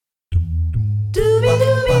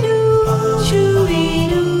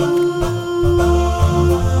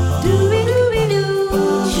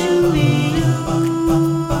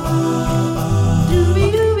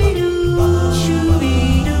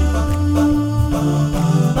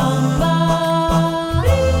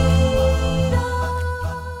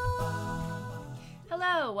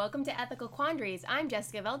Boundaries. I'm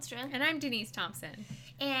Jessica Veldstra. And I'm Denise Thompson.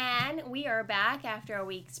 And we are back after a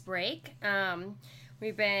week's break.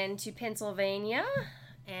 We've been to Pennsylvania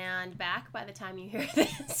and back by the time you hear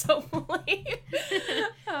this, hopefully.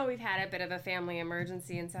 We've had a bit of a family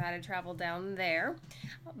emergency and so I had to travel down there.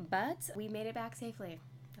 But we made it back safely.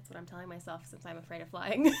 That's what I'm telling myself since I'm afraid of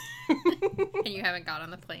flying. And you haven't got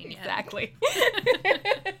on the plane yet. Exactly.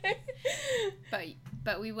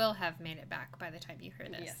 But we will have made it back by the time you hear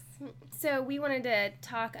this. Yes. So we wanted to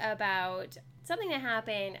talk about something that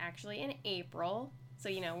happened actually in April. So,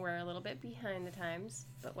 we're a little bit behind the times,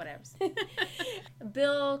 but whatever.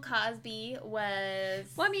 Bill Cosby was...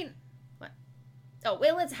 Well, I mean... What? Oh,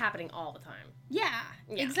 well, it's happening all the time. Yeah.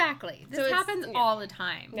 Exactly. So this happens all the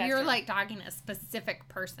time. That's You're, true. talking a specific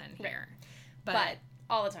person here. Right. But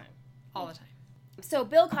all the time. All the time. So,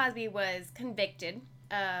 Bill Cosby was convicted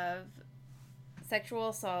of sexual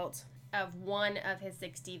assault of one of his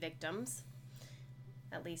 60 victims.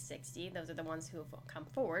 At least 60. Those are the ones who have come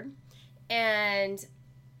forward. And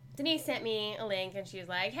Denise sent me a link and she was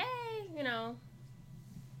like, hey,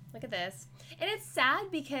 look at this. And it's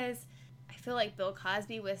sad because I feel like Bill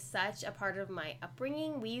Cosby was such a part of my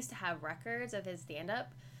upbringing. We used to have records of his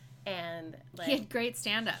stand-up. And he had great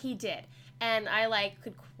stand-up. He did. And I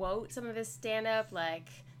could quote some of his stand-up like,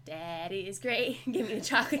 Daddy is great, give me a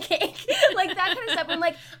chocolate cake. That kind of stuff. And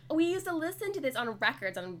we used to listen to this on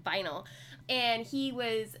records, on vinyl. And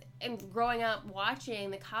growing up watching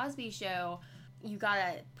The Cosby Show, you got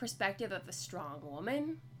a perspective of a strong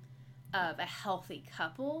woman, of a healthy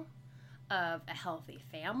couple, of a healthy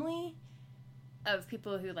family, of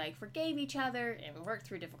people who forgave each other and worked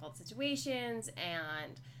through difficult situations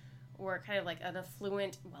and were kind of an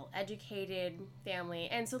affluent, well-educated family.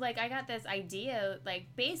 And so I got this idea,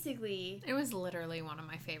 basically... It was literally one of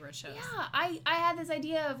my favorite shows. Yeah, I had this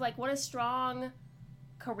idea of what a strong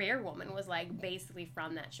career woman was basically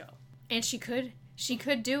from that show. And she could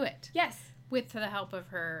do it. Yes. With the help of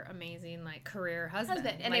her amazing career husband.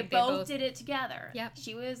 And they both did it together. Yep.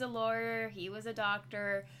 She was a lawyer, he was a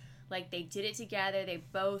doctor. They did it together. They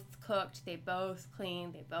both cooked, they both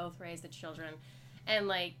cleaned, they both raised the children. And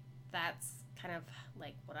that's kind of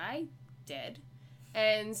what I did.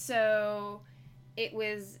 And so it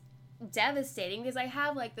was devastating because I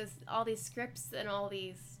have all these scripts and all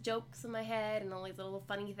these jokes in my head and all these little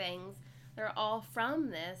funny things. They're all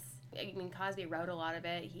from this. I mean, Cosby wrote a lot of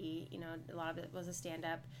it. He, a lot of it was a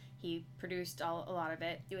stand-up. He produced a lot of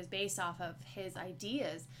it. It was based off of his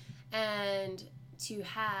ideas. And to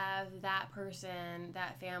have that person,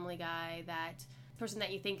 that family guy, that person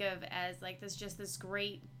that you think of as this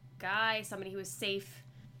great guy, somebody who was safe,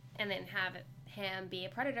 and then have him be a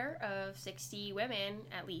predator of 60 women,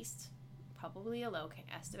 at least, probably a low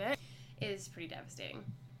estimate, is pretty devastating.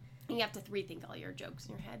 And you have to rethink all your jokes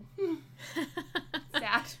in your head.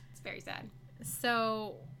 Sad. It's very sad.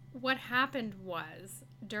 So what happened was,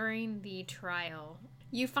 during the trial,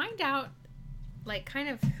 you find out kind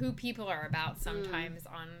of who people are about sometimes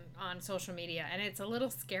on social media, and it's a little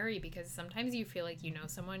scary because sometimes you feel like you know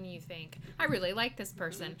someone, you think, I really like this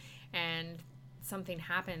person, and something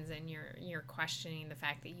happens and you're questioning the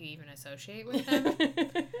fact that you even associate with them.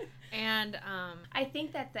 And I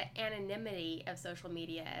think that the anonymity of social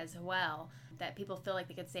media as well, that people feel like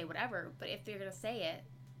they could say whatever, but if they're going to say it,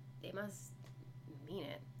 they must mean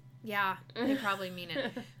it. Yeah, they probably mean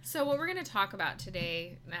it. So what we're going to talk about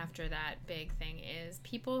today after that big thing is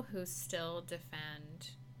people who still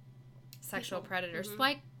defend sexual predators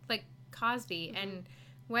like Cosby, and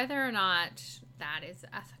whether or not that is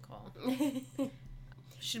ethical.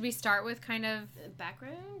 Should we start with kind of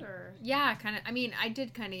background or? Yeah, kind of. I mean, I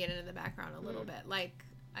did kind of get into the background a little bit. I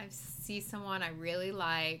see someone I really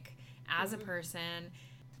like as a person.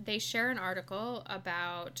 They share an article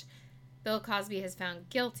about Bill Cosby has found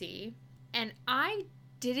guilty, and I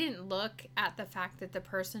didn't look at the fact that the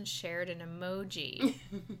person shared an emoji.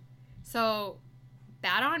 So,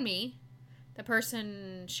 bad on me. The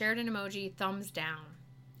person shared an emoji, thumbs down.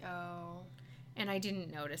 Oh. And I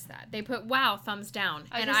didn't notice that. They put, wow, thumbs down.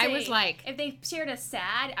 I was like... If they shared a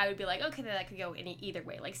sad, I would be like, okay, that could go either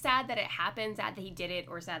way. Sad that it happened, sad that he did it,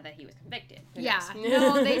 or sad that he was convicted. Yeah.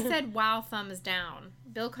 No, they said, wow, thumbs down.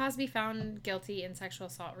 Bill Cosby found guilty in sexual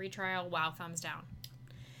assault retrial, wow, thumbs down.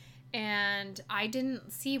 And I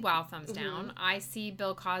didn't see wow, thumbs down. I see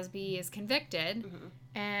Bill Cosby is convicted.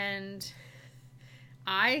 And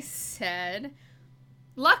I said,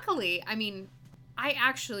 luckily, I mean... I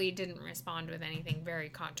actually didn't respond with anything very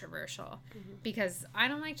controversial because I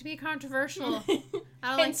don't like to be controversial.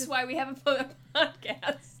 Hence why we have a podcast.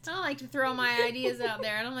 I don't like to throw my ideas out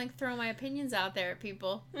there. I don't like to throw my opinions out there at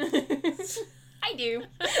people. I do.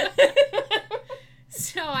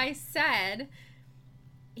 So I said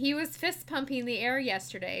he was fist pumping the air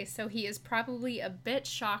yesterday, so he is probably a bit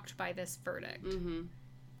shocked by this verdict.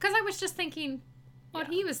 Because I was just thinking what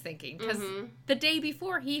he was thinking. Because the day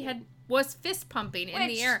before he was fist pumping in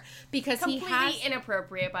the air because he has completely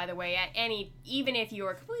inappropriate, by the way. Even if you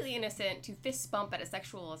are completely innocent, to fist bump at a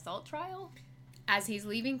sexual assault trial. As he's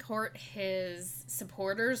leaving court, his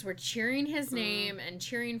supporters were cheering his name and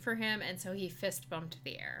cheering for him, and so he fist bumped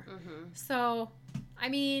the air. So, I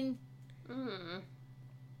mean,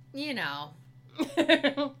 you know.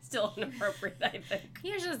 Still inappropriate, I think.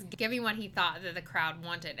 He was just giving what he thought that the crowd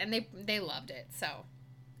wanted, and they loved it. So,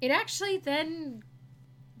 it actually then,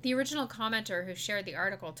 the original commenter who shared the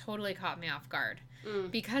article totally caught me off guard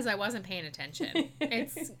because I wasn't paying attention.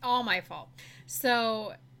 It's all my fault.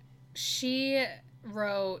 So, she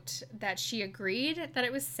wrote that she agreed that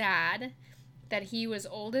it was sad, that he was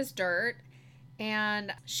old as dirt,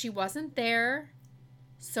 and she wasn't there.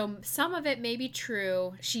 So some of it may be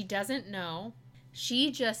true. She doesn't know.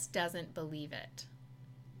 She just doesn't believe it.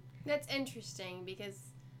 That's interesting because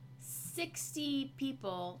 60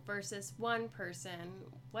 people versus one person,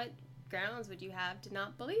 what grounds would you have to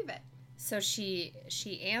not believe it? So she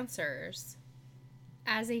answers,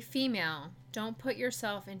 as a female, don't put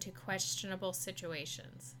yourself into questionable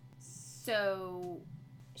situations. So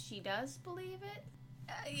she does believe it?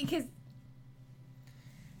 Because...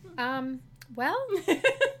 well...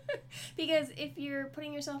 because if you're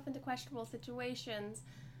putting yourself into questionable situations,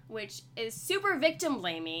 which is super victim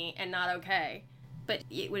blamey and not okay, but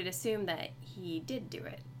it would assume that he did do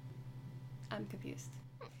it. I'm confused.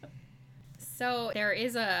 So there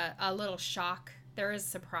is a little shock. There is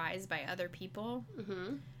surprise by other people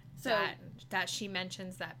that she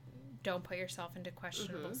mentions that don't put yourself into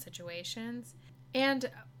questionable situations. And,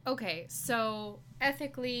 okay, so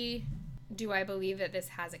ethically, do I believe that this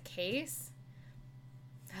has a case?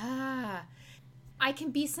 I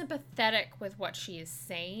can be sympathetic with what she is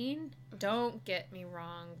saying. Don't get me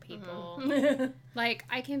wrong, people. Like,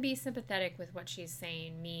 I can be sympathetic with what she's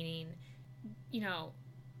saying, meaning, you know,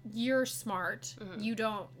 you're smart. You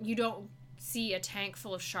don't see a tank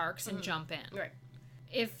full of sharks and jump in. Right.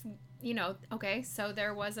 If, you know, okay, so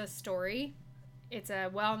there was a story. It's a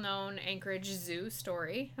well-known Anchorage Zoo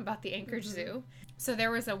story about the Anchorage Zoo. So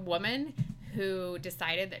there was a woman who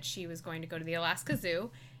decided that she was going to go to the Alaska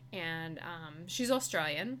Zoo, and she's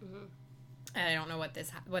Australian. I don't know what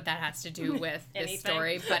that has to do with this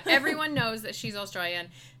story, but everyone knows that she's Australian.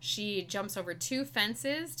 She jumps over two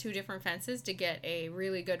different fences, to get a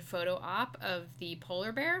really good photo op of the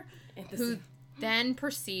polar bear, who then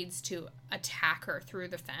proceeds to attack her through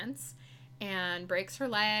the fence and breaks her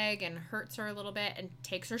leg and hurts her a little bit and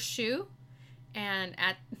takes her shoe. And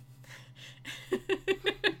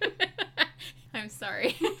I'm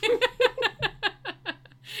sorry.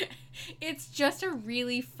 It's just a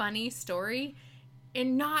really funny story,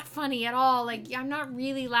 and not funny at all. Like, I'm not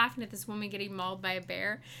really laughing at this woman getting mauled by a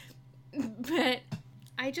bear, but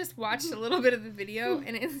I just watched a little bit of the video,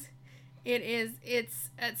 and it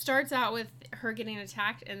starts out with her getting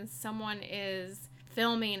attacked, and someone is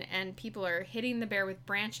filming, and people are hitting the bear with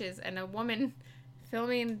branches, and a woman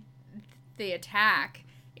filming the attack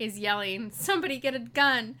is yelling, "Somebody get a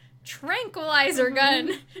gun! Tranquilizer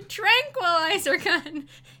gun! Tranquilizer gun!"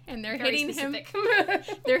 And they're hitting him.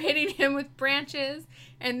 They're hitting him with branches,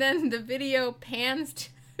 and then the video pans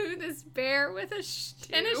to this bear with a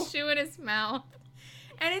tennis shoe in his mouth.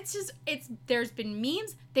 And there's been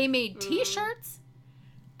memes. They made T-shirts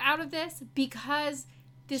out of this because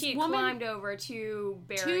she woman climbed over two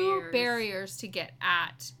barriers to get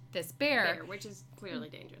at this bear, which is clearly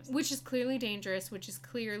dangerous. Which is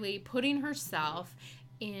clearly putting herself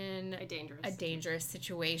in a dangerous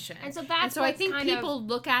situation. And so I think people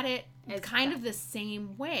look at it kind of the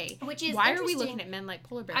same way. Which is why are we looking at men like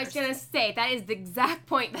polar bears? I was gonna say that is the exact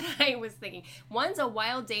point that I was thinking. One's a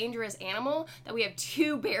wild, dangerous animal that we have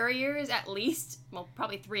two barriers at least. Well,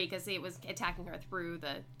 probably three because it was attacking her through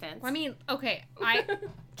the fence. Well, I mean, okay,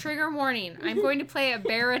 trigger warning. I'm going to play a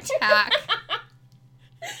bear attack.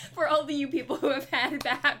 For all of you people who have had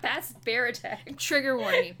that's bear attack. Trigger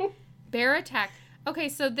warning. Bear attack. Okay,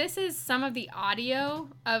 so this is some of the audio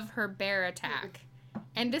of her bear attack.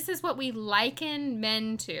 And this is what we liken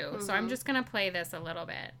men to. So I'm just going to play this a little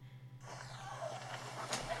bit.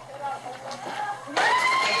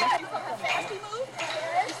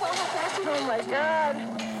 Oh my god.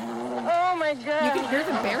 Oh my god. You can hear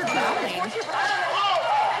the bear growling.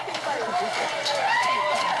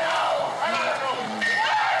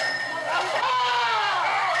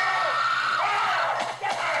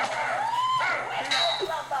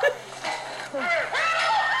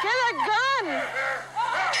 Get a gun!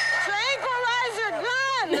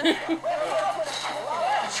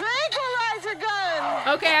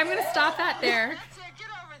 Okay, I'm gonna stop that there. That's it. Get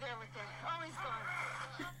over there with it. Oh, he's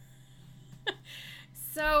gone.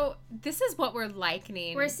 So this is what we're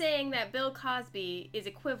likening. We're saying that Bill Cosby is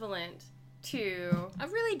equivalent to a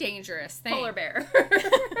really dangerous thing. polar bear.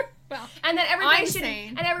 Well, and that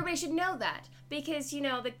saying- everybody should know that. Because, you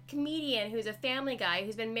know, the comedian who's a family guy,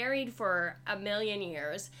 who's been married for 1,000,000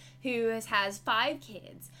 years, who has 5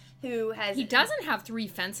 kids, who has... He doesn't have 3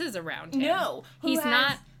 fences around him. No.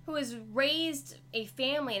 Who has raised a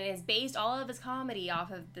family and has based all of his comedy off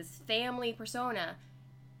of this family persona,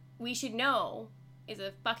 we should know is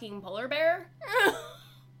a fucking polar bear?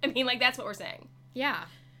 I mean, like, that's what we're saying. Yeah.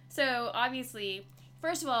 So, obviously,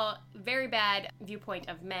 first of all, very bad viewpoint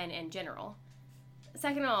of men in general.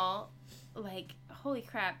 Second of all, like, holy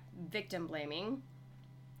crap, victim blaming.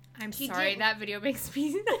 I'm He sorry, did- that video makes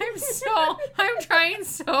me... I'm trying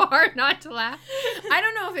so hard not to laugh. I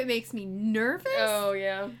don't know if it makes me nervous.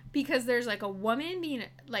 Yeah. Because there's, like, a woman being...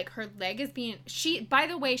 Like, her leg is being... By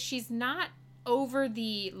the way, she's not over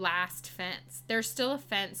the last fence. There's still a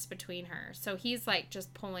fence between her. So he's, like,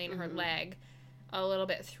 just pulling her leg a little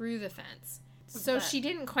bit through the fence. So But- she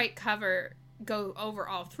didn't quite go over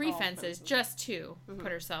all 3 fences, fences. just to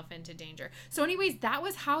put herself into danger. So anyways, that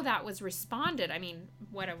was how that was responded. I mean,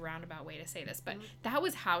 what a roundabout way to say this, but that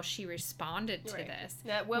was how she responded to Right. this.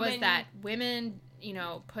 That Was woman... that women, you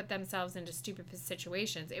know, put themselves into stupid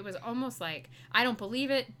situations. It was almost like, I don't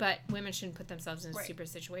believe it, but women shouldn't put themselves in Right. stupid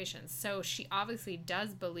situations. So she obviously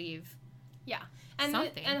does believe Yeah. And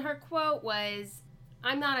something. and her quote was,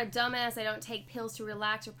 "I'm not a dumbass. I don't take pills to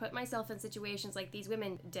relax or put myself in situations like these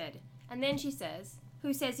women did." And then she says,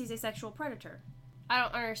 "Who says he's a sexual predator?" I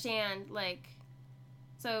don't understand, like...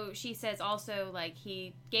 So she says also, like,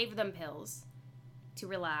 he gave them pills to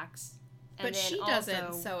relax. And but then she also,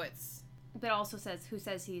 doesn't, so it's... But also says, who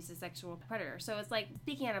says he's a sexual predator? So it's like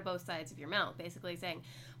speaking out of both sides of your mouth, basically saying,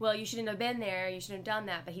 well, you shouldn't have been there, you shouldn't have done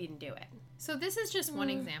that, but he didn't do it. So this is just one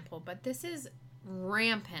example, but this is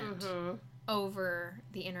rampant over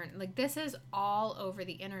the internet. Like, this is all over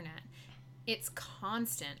the internet. It's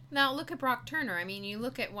constant. Now, look at Brock Turner. I mean, you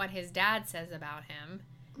look at what his dad says about him,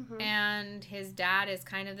 and his dad is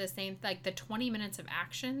kind of the same, like, the 20 minutes of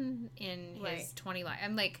action in his Right. 20 life.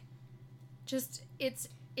 I'm like, just, it's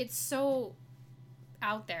so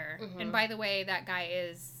out there. And by the way, that guy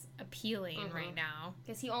is appealing right now.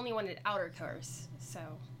 Because he only wanted outer course. So,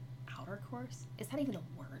 outer course? Is that even a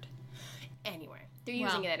word? Anyway, they're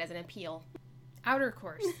using Well. it as an appeal. Outer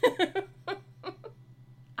course.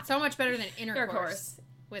 So much better than inner course.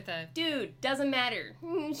 With a... Dude, doesn't matter.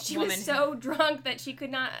 She Woman. was so drunk that she could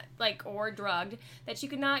not, like, or drugged, that she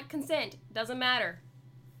could not consent. Doesn't matter.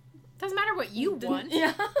 Doesn't matter what you want.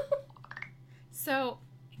 Yeah. So,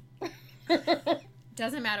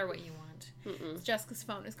 doesn't matter what you want. Jessica's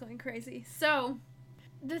phone is going crazy. So,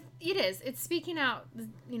 it's speaking out,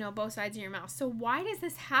 you know, both sides of your mouth. So why does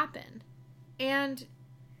this happen? And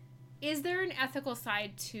is there an ethical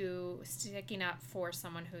side to sticking up for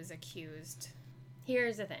someone who's accused?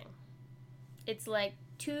 Here's the thing. It's like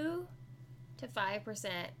 2 to 5%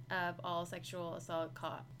 of all sexual assault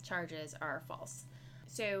charges are false.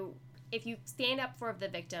 So if you stand up for the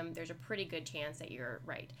victim, there's a pretty good chance that you're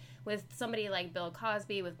right. With somebody like Bill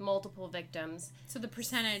Cosby with multiple victims, So the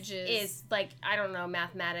percentage is like, I don't know,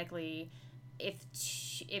 mathematically, if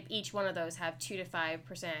each one of those have 2 to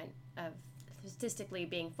 5% of statistically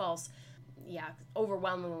being false, yeah,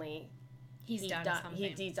 overwhelmingly he's done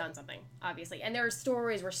something. He's done something, obviously. And their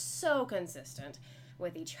stories were so consistent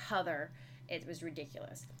with each other, it was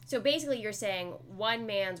ridiculous. So basically you're saying one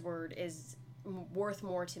man's word is worth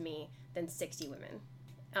more to me than 60 women,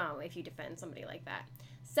 if you defend somebody like that.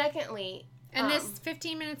 Secondly... And this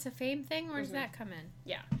 15 minutes of fame thing, where does that come in?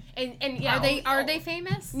 Yeah. And yeah. Are they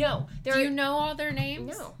famous? No. Do you know all their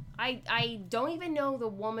names? No. I don't even know the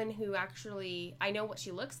woman who actually... I know what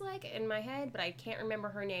she looks like in my head, but I can't remember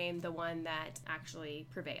her name, the one that actually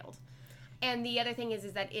prevailed. And the other thing is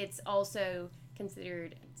that it's also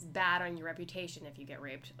considered bad on your reputation if you get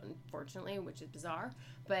raped, unfortunately, which is bizarre.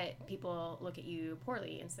 But people look at you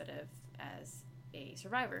poorly instead of as a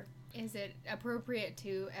survivor. Is it appropriate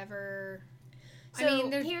to ever... So I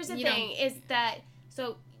mean, here's the thing, is that...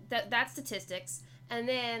 So that's statistics. And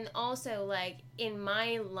then also, like, in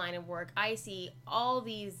my line of work, I see all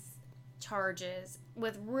these charges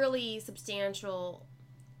with really substantial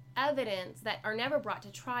evidence that are never brought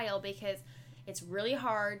to trial because it's really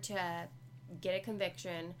hard to get a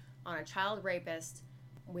conviction on a child rapist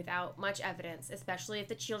without much evidence, especially if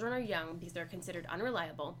the children are young because they're considered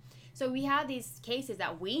unreliable. So we have these cases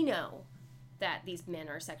that we know that these men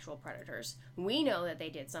are sexual predators. We know that they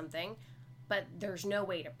did something, but there's no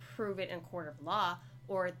way to prove it in court of law.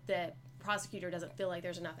 or the prosecutor doesn't feel like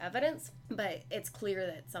there's enough evidence, but it's clear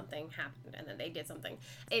that something happened and that they did something.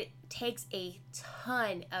 It takes a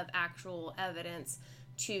ton of actual evidence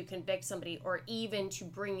to convict somebody or even to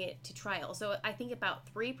bring it to trial. So I think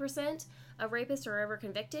about 3% of rapists are ever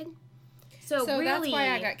convicted. So really, that's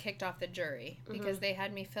why I got kicked off the jury, because they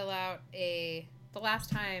had me fill out the last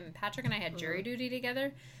time Patrick and I had jury duty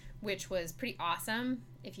together, which was pretty awesome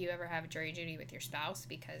if you ever have jury duty with your spouse,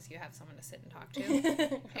 because you have someone to sit and talk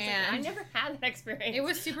to. I never had that experience. It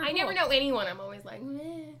was super cool. I never know anyone. I'm always like,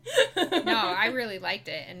 meh. No, I really liked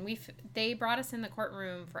it. And they brought us in the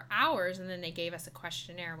courtroom for hours, and then they gave us a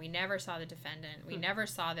questionnaire. We never saw the defendant. We never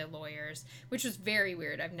saw the lawyers, which was very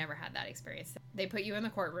weird. I've never had that experience. They put you in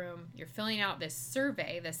the courtroom. You're filling out this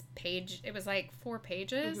survey, this page. It was like 4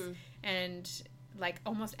 pages, and like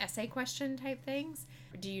almost essay question type things.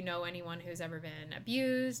 Do you know anyone who's ever been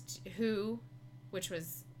abused? Who? Which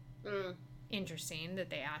was interesting that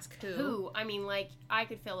they ask who. Who? I mean, like, I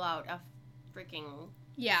could fill out a freaking...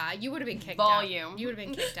 Yeah, you would have been kicked volume. out. You would have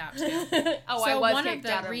been kicked out, too. Oh, so I was one kicked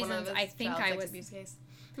of out the of reasons one of those I think child I sex was... abuse case.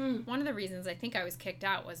 One of the reasons I think I was kicked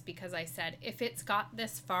out was because I said, if it's got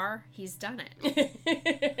this far, he's done it.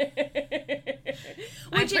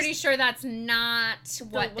 I'm pretty sure that's not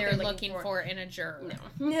what they're looking for in a juror.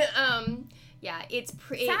 No. Yeah, it's...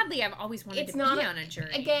 Sadly, I've always wanted to be on a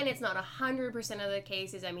jury. Again, it's not 100% of the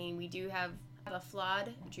cases. I mean, we do have a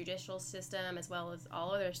flawed judicial system as well as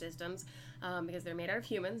all other systems because they're made out of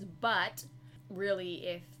humans. But really,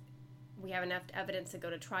 if we have enough evidence to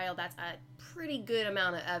go to trial, that's a pretty good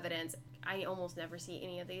amount of evidence. I almost never see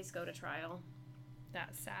any of these go to trial.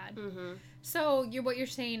 That's sad. Mm-hmm. So what you're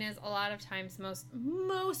saying is a lot of times, most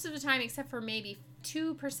of the time, except for maybe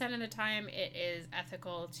 2% of the time, it is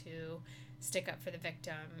ethical to stick up for the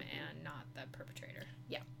victim and not the perpetrator.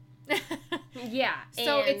 Yeah. Yeah.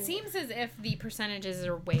 So it seems as if the percentages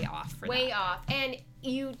are way off for way off. And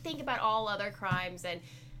you think about all other crimes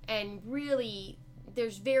and really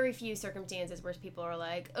there's very few circumstances where people are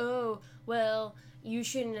like, oh, well, you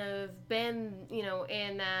shouldn't have been,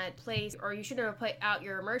 in that place, or you shouldn't have put out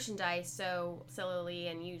your merchandise so sillily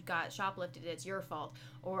and you got shoplifted, it's your fault.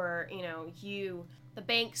 Or, the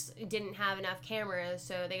banks didn't have enough cameras,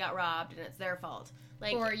 so they got robbed and it's their fault.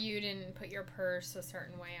 Like, or you didn't put your purse a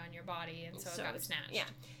certain way on your body and so it got snatched.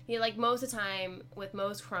 Yeah. Like most of the time with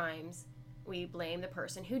most crimes, we blame the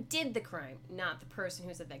person who did the crime, not the person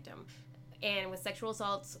who's the victim. And with sexual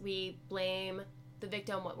assaults, we blame the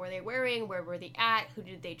victim. What were they wearing? Where were they at? Who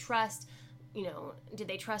did they trust? Did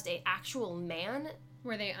they trust an actual man?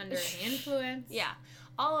 Were they under influence? Yeah,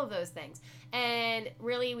 all of those things. And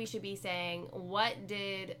really, we should be saying, what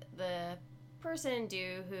did the person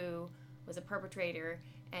do who was a perpetrator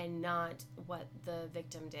and not what the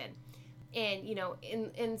victim did? And,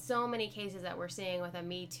 in so many cases that we're seeing with a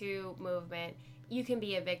Me Too movement, you can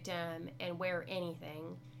be a victim and wear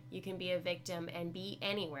anything. You can be a victim and be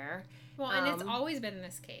anywhere. Well, and it's always been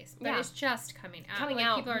this case, but it's just coming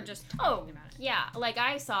out. People are just talking about it. Yeah, like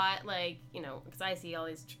I saw it, because I see all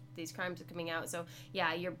these crimes coming out. So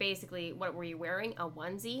yeah, you're basically, what were you wearing? A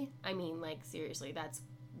onesie? I mean, like seriously, that's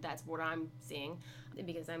what I'm seeing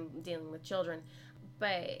because I'm dealing with children.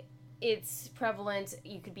 But it's prevalent.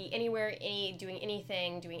 You could be anywhere, doing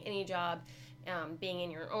anything, doing any job, being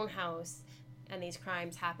in your own house, and these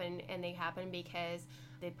crimes happen, and they happen because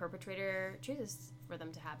the perpetrator chooses for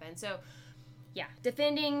them to happen. So, yeah,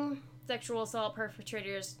 defending sexual assault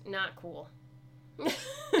perpetrators, not cool.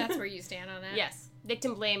 That's where you stand on that? Yes.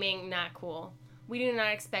 Victim blaming, not cool. We do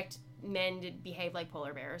not expect men to behave like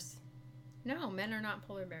polar bears. No, men are not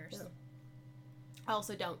polar bears. No.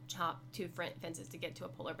 Also, don't chop 2 fences to get to a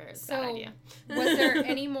polar bear. It's a bad idea. Was there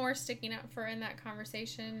any more sticking up for in that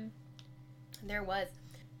conversation? There was.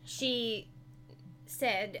 She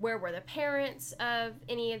said, where were the parents of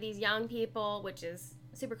any of these young people, which is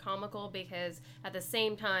super comical because at the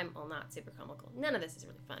same time, well, not super comical. None of this is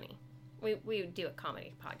really funny. We do a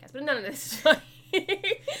comedy podcast, but none of this is funny.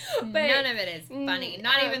 But none of it is funny.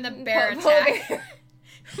 Not even the bear attack.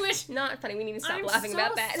 Which, not funny. We need to stop laughing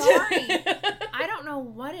about that. Sorry. I don't know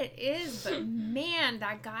what it is, but man,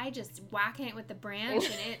 that guy just whacking it with the branch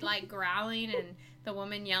and it like growling and the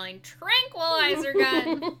woman yelling, tranquilizer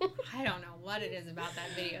gun. I don't know what it is about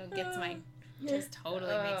that video. It gets just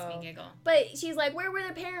totally makes me giggle. But she's like, where were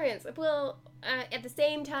the parents? Well, at the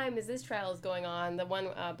same time as this trial is going on, the one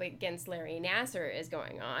against Larry Nassar is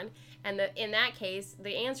going on. And in that case,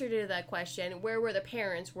 the answer to that question, where were the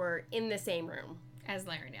parents, were in the same room as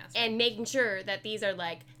Larry Nassar. And making sure that these are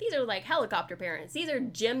like helicopter parents. These are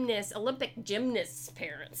Olympic gymnasts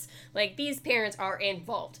parents. Like, these parents are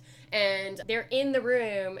involved. And they're in the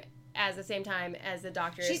room at the same time as the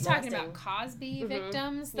doctor She's is talking molesting. about Cosby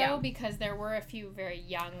victims, though, Yeah. because there were a few very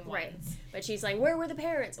young ones. Right. But she's like, where were the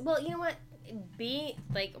parents? Well, you know what? We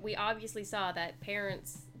obviously saw that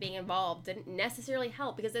parents being involved didn't necessarily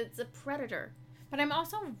help because it's a predator. But I'm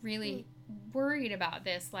also really worried about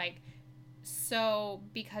this. Like, so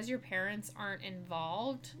because your parents aren't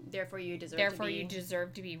involved, Therefore, you deserve you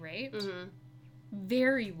deserve to be raped? Mm-hmm.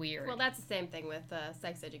 Very weird. Well, that's the same thing with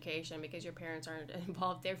sex education because your parents aren't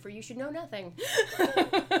involved. Therefore, you should know nothing.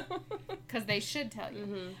 Because they should tell you.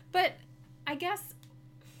 Mm-hmm. But I guess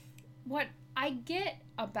what I get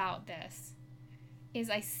about this is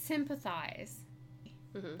I sympathize.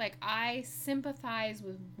 Mm-hmm. Like, I sympathize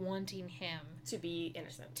with wanting him To be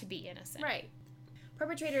innocent. to be innocent. Right.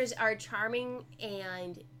 Perpetrators are charming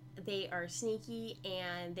and they are sneaky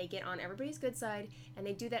and they get on everybody's good side and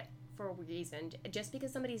they do that for a reason. Just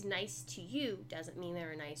because somebody's nice to you doesn't mean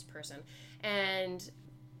they're a nice person. And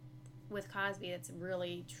with Cosby, that's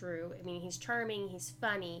really true. I mean, he's charming, he's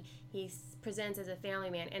funny, he presents as a family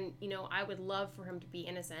man, and I would love for him to be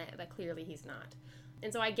innocent, but clearly he's not.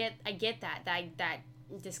 And so I get that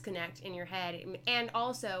disconnect in your head, and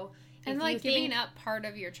also And if like you giving think, up part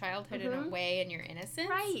of your childhood in a way and your innocence.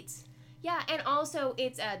 right. Yeah, and also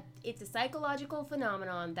it's a psychological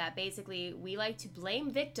phenomenon that basically we like to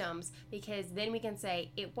blame victims because then we can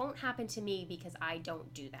say it won't happen to me because I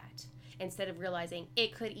don't do that, instead of realizing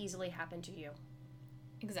it could easily happen to you.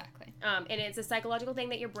 Exactly. And it's a psychological thing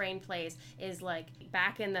that your brain plays. Is like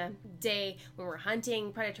back in the day when we're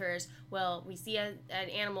hunting predators. Well, we see an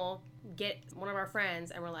animal get one of our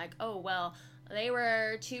friends, and we're like, oh well, they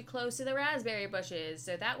were too close to the raspberry bushes,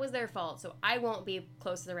 so that was their fault. So I won't be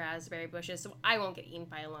close to the raspberry bushes, so I won't get eaten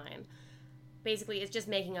by a lion. Basically, it's just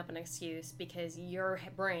making up an excuse because your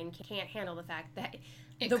brain can't handle the fact that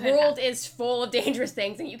the world is full of dangerous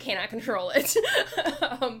things and you cannot control it.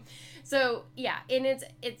 So yeah, and it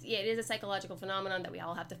is a psychological phenomenon that we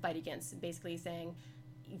all have to fight against. Basically saying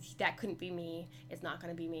that couldn't be me. It's not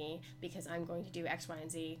going to be me because I'm going to do X, Y,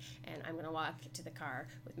 and Z, and I'm going to walk to the car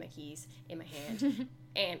with my keys in my hand,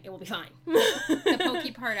 and it will be fine. The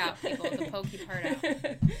pokey part out, people. The pokey part out.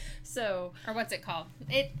 So, or what's it called?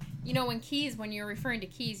 When you're referring to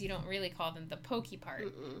keys, you don't really call them the pokey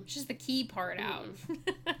part. It's just the key part out.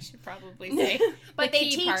 I should probably say. But they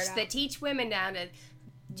teach women now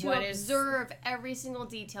to observe every single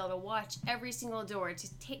detail, to watch every single door, to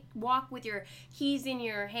walk with your keys in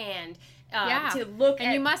your hand, to look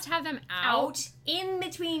and you must have them out in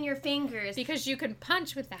between your fingers because you can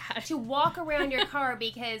punch with that. To walk around your car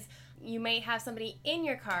because you may have somebody in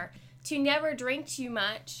your car, to never drink too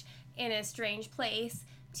much in a strange place,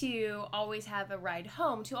 to always have a ride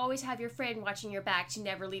home, to always have your friend watching your back, to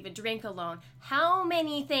never leave a drink alone. How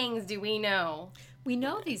many things do we know? We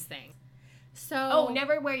know these things. So,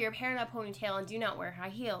 never wear your hair in a ponytail and do not wear high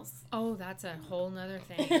heels. Oh, that's a whole nother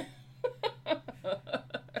thing.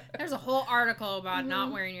 There's a whole article about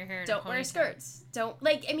not wearing your hair in a ponytail. Don't wear skirts.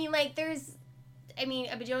 There's a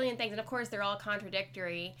bajillion things, and of course they're all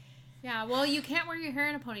contradictory. Yeah, well, you can't wear your hair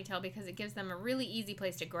in a ponytail because it gives them a really easy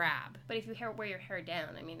place to grab. But if you wear your hair down,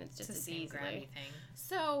 it's just as easy. Grabby thing.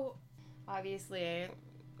 So, obviously,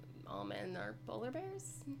 all men are polar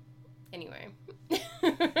bears. Anyway.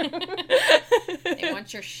 They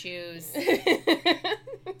want your shoes.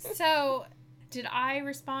 So, did I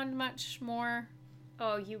respond much more?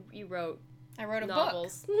 Oh, you wrote. I wrote a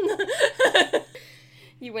novels. book.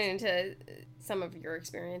 You went into some of your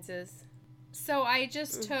experiences. So I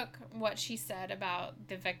just took what she said about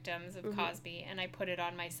the victims of Cosby and I put it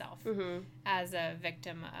on myself as a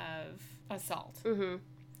victim of assault.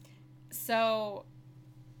 So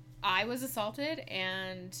I was assaulted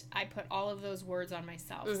and I put all of those words on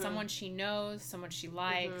myself. Someone she knows, someone she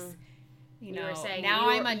likes. You know, saying, now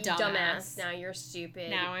I'm a dumbass. Now you're stupid.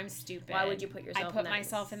 Now I'm stupid. Why would you put yourself in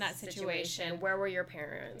myself in that situation. Where were your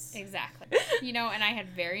parents? Exactly. And I had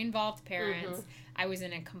very involved parents. I was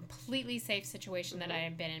in a completely safe situation that I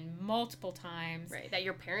had been in multiple times. Right. That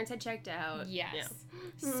your parents had checked out. Yes.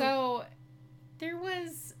 Yeah. So there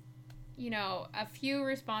was, a few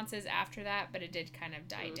responses after that, but it did kind of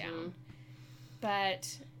die down.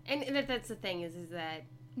 But... And that's the thing is that...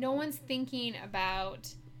 No one's thinking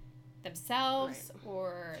about themselves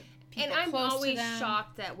or people close to them. And I'm always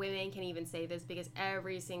shocked that women can even say this because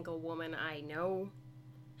every single woman I know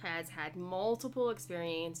has had multiple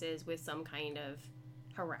experiences with some kind of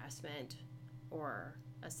harassment or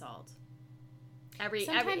assault.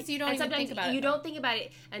 Sometimes you don't even think about it. You don't think about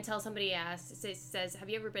it until somebody says, have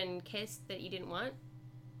you ever been kissed that you didn't want?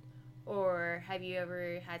 Or have you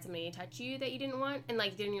ever had somebody touch you that you didn't want? And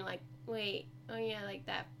then you're like, wait, oh yeah, like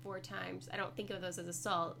that 4 times. I don't think of those as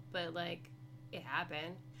assault, but like it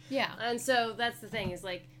happened. Yeah. And so that's the thing is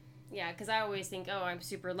like, yeah, because I always think, oh, I'm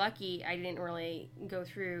super lucky. I didn't really go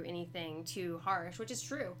through anything too harsh, which is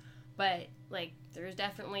true. But like, there's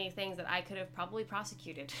definitely things that I could have probably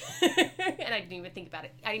prosecuted, and I didn't even think about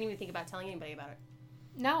it. I didn't even think about telling anybody about it.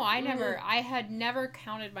 No, I had never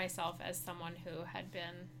counted myself as someone who had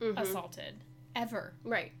been assaulted. Ever.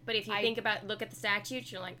 Right. But if you look at the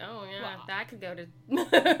statutes, you're like, oh, yeah, Well, that could go to...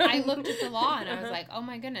 I looked at the law and I was like, oh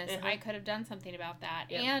my goodness, I could have done something about that.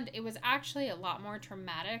 Yep. And it was actually a lot more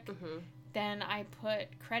traumatic than I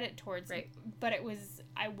put credit towards. Right. But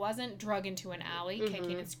I wasn't drug into an alley,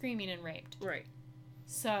 kicking and screaming and raped. Right.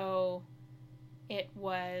 So it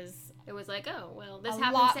was... It was like, oh, well, this a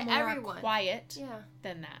happens lot to more everyone. Quiet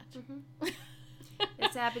than that.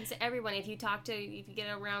 This happens to everyone. If you get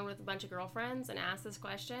around with a bunch of girlfriends and ask this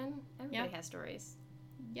question, everybody has stories.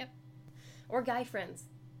 Yep. Or guy friends.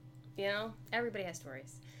 You know? Everybody has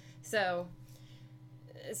stories. So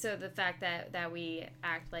the fact that we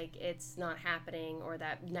act like it's not happening, or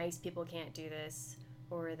that nice people can't do this,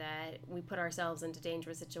 or that we put ourselves into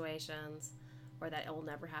dangerous situations, or that it will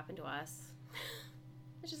never happen to us.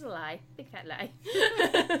 It's just a lie. Big fat lie.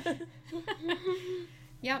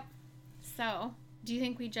 Yep. So, do you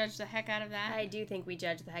think we judged the heck out of that? I do think we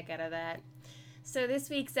judged the heck out of that. So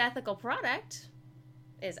this week's ethical product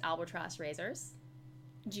is Albatross razors.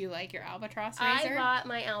 Do you like your Albatross razor? I bought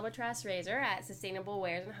my Albatross razor at Sustainable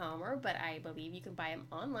Wares in Homer, but I believe you can buy them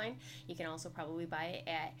online. You can also probably buy it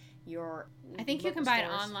at your I think you can buy it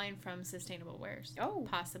online from Sustainable Wares. Oh.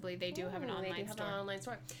 Possibly. They do have an online store. An online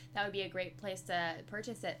store. That would be a great place to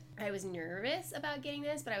purchase it. I was nervous about getting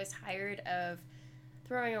this, but I was tired of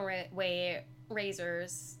throwing away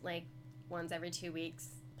razors, like once every 2 weeks.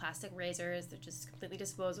 Plastic razors, they're just completely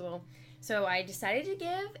disposable. So I decided to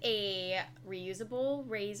give a reusable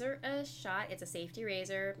razor a shot. It's a safety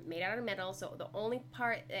razor made out of metal, so the only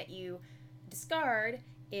part that you discard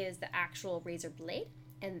is the actual razor blade,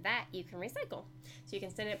 and that you can recycle. So you can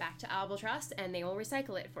send it back to Albatross and they will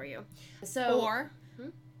recycle it for you. So or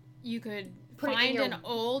you could Put find an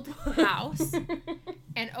old house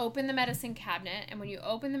and open the medicine cabinet, and when you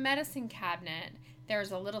open the medicine cabinet,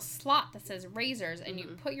 there's a little slot that says razors, and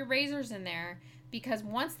you put your razors in there, because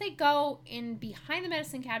once they go in behind the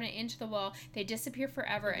medicine cabinet into the wall, they disappear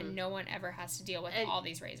forever, and no one ever has to deal with all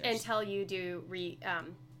these razors. Until you do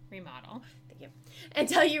remodel. Thank you.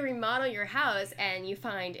 Until you remodel your house and you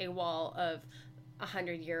find a wall of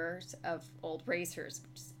 100 years of old razors,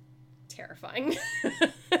 which is terrifying.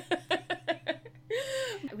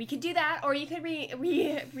 We could do that, or you could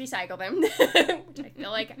recycle them, which I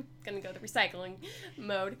feel like I'm going to go the recycling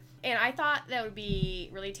mode. And I thought that would be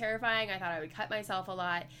really terrifying. I thought I would cut myself a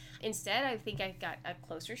lot. Instead, I think I got a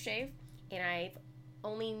closer shave, and I've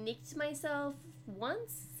only nicked myself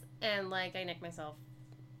once, and I nicked myself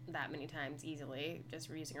that many times easily, just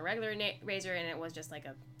using a regular razor, and it was just like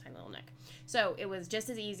a tiny little nick. So it was just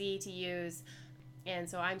as easy to use. And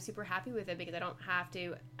so I'm super happy with it because I don't have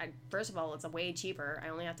to, first of all, it's way cheaper. I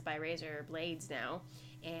only have to buy razor blades now.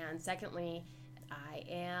 And secondly, I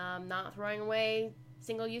am not throwing away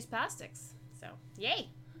single-use plastics. So,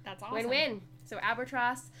 yay. That's awesome. Win-win. So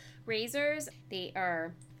Albatross razors,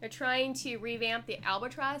 they're trying to revamp the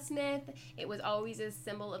Albatross myth. It was always a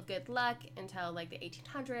symbol of good luck until the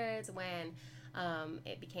 1800s when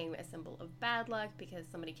it became a symbol of bad luck because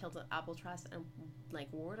somebody killed an albatross and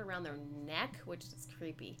wore it around their neck, which is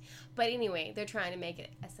creepy. But anyway, they're trying to make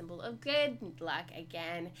it a symbol of good luck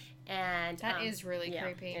again, and that is really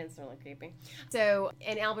creepy. It's really creepy. So,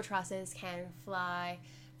 and albatrosses can fly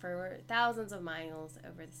for thousands of miles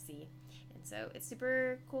over the sea, and so it's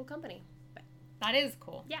super cool company. But that is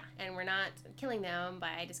cool. Yeah, and we're not killing them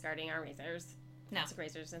by discarding our razors. No,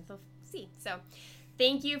 razors into the sea. So.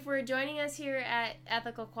 Thank you for joining us here at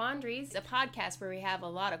Ethical Quandaries, a podcast where we have a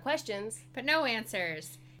lot of questions, but no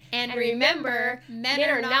answers. And remember, men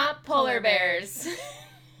are not polar bears.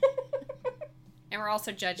 And we're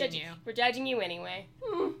also judging you. We're judging you anyway.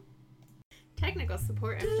 Technical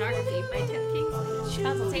support and photography by Tip Kingsley.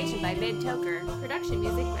 Consultation by Mid Toker. Production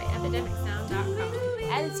music by EpidemicSound.com.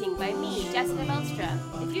 Editing by me, Jessica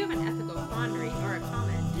Belstra. If you have an ethical quandary or a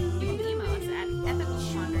comment, you can email us at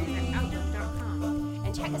ethicalquandaries@outlook.com.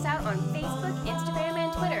 Check us out on Facebook, Instagram,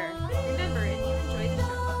 and Twitter. Remember, if you enjoyed the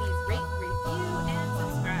show, please rate, review, and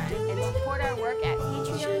subscribe. And support our work at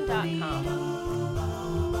patreon.com.